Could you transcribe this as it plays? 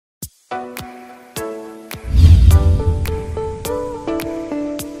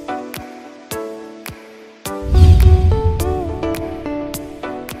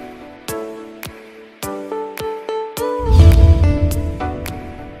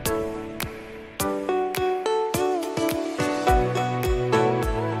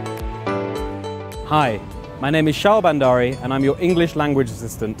Hi, my name is Shyal Bhandari and I'm your English language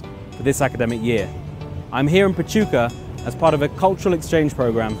assistant for this academic year. I'm here in Pachuca as part of a cultural exchange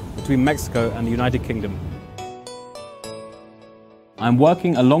program between Mexico and the United Kingdom. I'm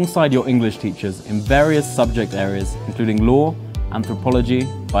working alongside your English teachers in various subject areas including law, anthropology,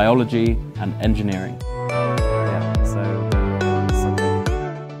 biology and engineering.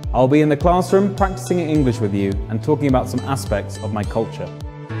 I'll be in the classroom practicing English with you and talking about some aspects of my culture.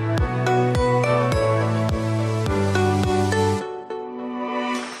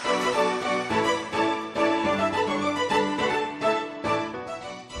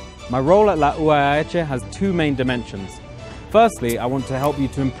 My role at La UAEH has two main dimensions. Firstly, I want to help you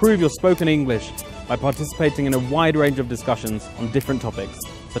to improve your spoken English by participating in a wide range of discussions on different topics,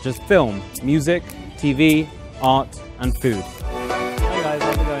 such as film, music, TV, art, and food. Hey guys,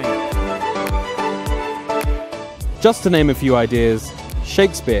 how's it going? Just to name a few ideas,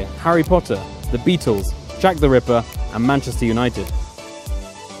 Shakespeare, Harry Potter, The Beatles, Jack the Ripper, and Manchester United.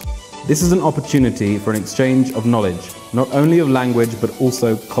 This is an opportunity for an exchange of knowledge, not only of language but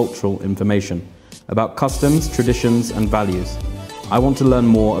also cultural information, about customs, traditions and values. I want to learn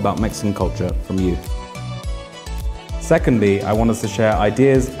more about Mexican culture from you. Secondly, I want us to share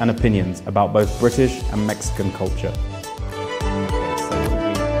ideas and opinions about both British and Mexican culture.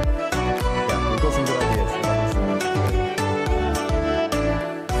 We've got some good ideas.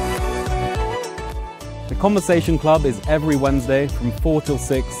 The Conversation Club is every Wednesday from 4 till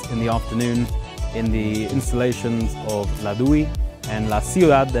 6 in the afternoon in the installations of la DUI and La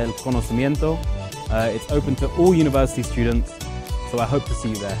Ciudad del Conocimiento. It's open to all university students, so I hope to see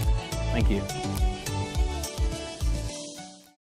you there. Thank you.